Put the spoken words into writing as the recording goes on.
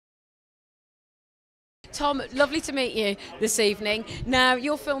Tom, lovely to meet you this evening. Now,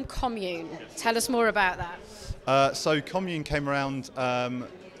 your film Commune, tell us more about that. So Commune came around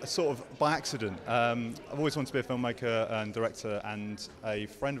sort of by accident. I've always wanted to be a filmmaker and director, and a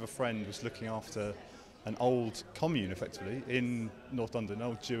friend of a friend was looking after an old commune, effectively, in North London, an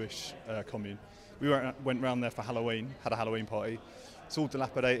old Jewish commune. We went round there for Halloween, had a Halloween party. It's all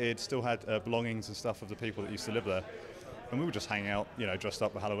dilapidated, still had belongings and stuff of the people that used to live there. And we were just hanging out, you know, dressed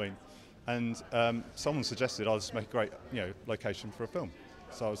up for Halloween. And someone suggested, oh, this would make a great, location for a film.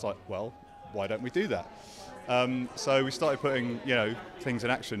 So I was like, well, why don't we do that? So we started putting, things in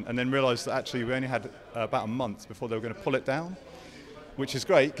action, and then realised that actually we only had about a month before they were going to pull it down, which is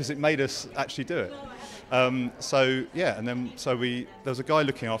great because it made us actually do it. There was a guy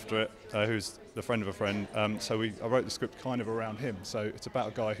looking after it who's the friend of a friend. I wrote the script kind of around him. So it's about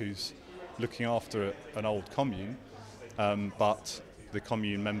a guy who's looking after an old commune, but the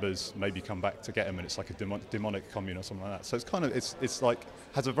commune members maybe come back to get him, and it's like a demonic commune or something like that. So it's kind of it's like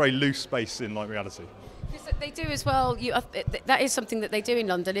has a very loose space in like reality. They do as well. That is something that they do in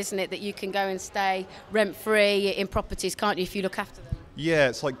London, isn't it? That you can go and stay rent-free in properties, can't you, if you look after them? Yeah,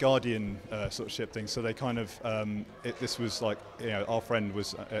 it's like Guardian sort of ship thing. So they kind of, this was like, our friend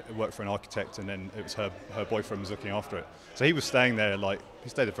was worked for an architect, and then it was her boyfriend was looking after it. So he was staying there, he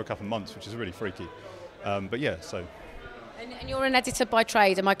stayed there for a couple of months, which is really freaky. And you're an editor by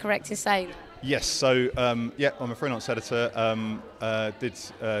trade, am I correct in saying? Yes, so I'm a freelance editor, did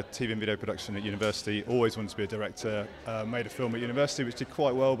TV and video production at university, always wanted to be a director, made a film at university which did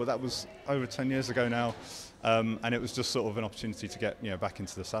quite well, but that was over 10 years ago now, and it was just sort of an opportunity to get back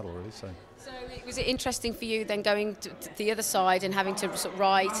into the saddle really. So was it interesting for you then going to the other side and having to sort of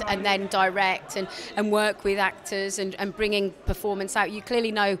write and then direct and work with actors and bringing performance out? You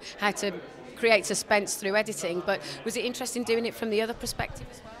clearly know how to create suspense through editing, but was it interesting doing it from the other perspective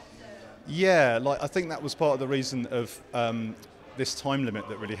as well? Yeah, I think that was part of the reason of this time limit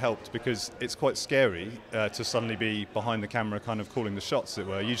that really helped, because it's quite scary to suddenly be behind the camera kind of calling the shots, as it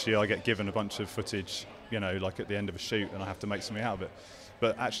were. Usually I get given a bunch of footage, like at the end of a shoot, and I have to make something out of it.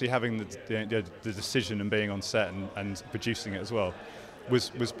 But actually having the decision and being on set and producing it as well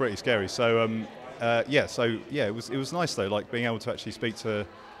was pretty scary. So it was nice though, like being able to actually speak to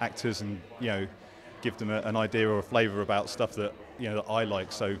actors and give them an idea or a flavour about stuff that that I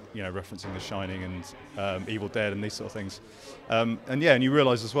like. So referencing The Shining and Evil Dead and these sort of things. And you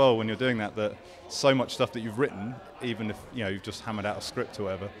realise as well when you're doing that so much stuff that you've written, even if you've just hammered out a script or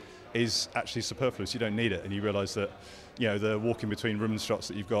whatever, is actually superfluous. You don't need it, and you realise that the walking between rooms shots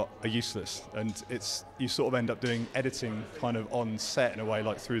that you've got are useless, and you sort of end up doing editing kind of on set in a way,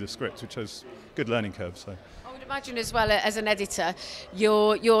 like through the script, which has good learning curve. So I would imagine as well, as an editor,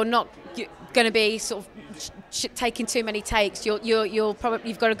 you're not going to be sort of taking too many takes. You've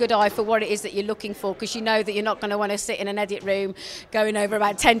got a good eye for what it is that you're looking for, because you know that you're not going to want to sit in an edit room going over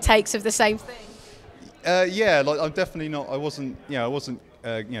about 10 takes of the same thing. I'm definitely not. I wasn't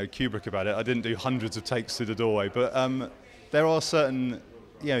Kubrick about it. I didn't do hundreds of takes through the doorway, but there are certain,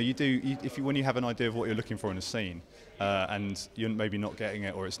 when you have an idea of what you're looking for in a scene, and you're maybe not getting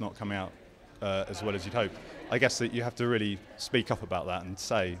it or it's not coming out as well as you'd hope, I guess that you have to really speak up about that and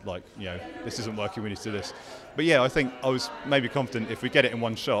say, this isn't working, we need to do this. But I think I was maybe confident if we get it in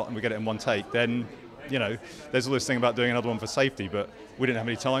one shot and we get it in one take, then, there's all this thing about doing another one for safety, but we didn't have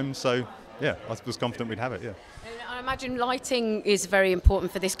any time, so I was confident we'd have it, yeah. I imagine lighting is very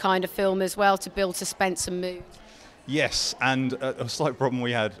important for this kind of film as well, to build suspense and mood. Yes, and a slight problem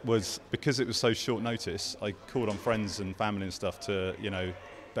we had was, because it was so short notice, I called on friends and family and stuff to,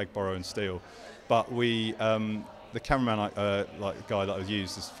 beg, borrow and steal. But the cameraman, guy that I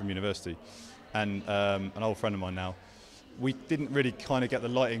used is from university, and an old friend of mine now, we didn't really kind of get the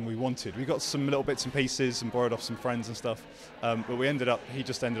lighting we wanted. We got some little bits and pieces and borrowed off some friends and stuff, but he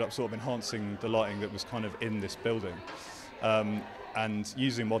just ended up sort of enhancing the lighting that was kind of in this building. And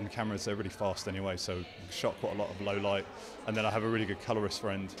using modern cameras, they're really fast anyway, so we shot quite a lot of low light. And then I have a really good colorist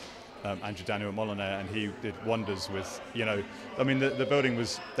friend, Andrew Daniel Molyneux, and he did wonders with, the building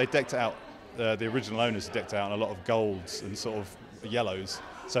was, they decked it out, the original owners decked it out in a lot of golds and sort of yellows.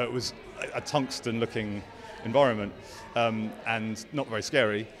 So it was a tungsten looking environment, and not very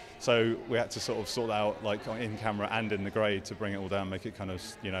scary. So we had to sort that out in camera and in the grade to bring it all down, make it kind of,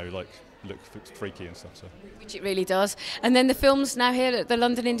 look freaky and stuff. So. Which it really does. And then the film's now here at the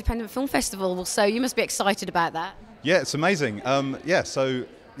London Independent Film Festival, so you must be excited about that. Yeah, it's amazing.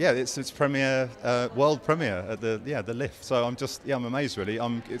 It's premiere, world premiere at the LIFF. So I'm amazed really.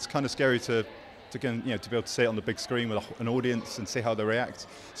 It's kind of scary to be able to see it on the big screen with an audience and see how they react,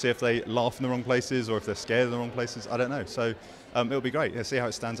 see if they laugh in the wrong places or if they're scared in the wrong places. I don't know. So it'll be great. See how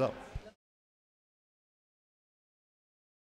it stands up.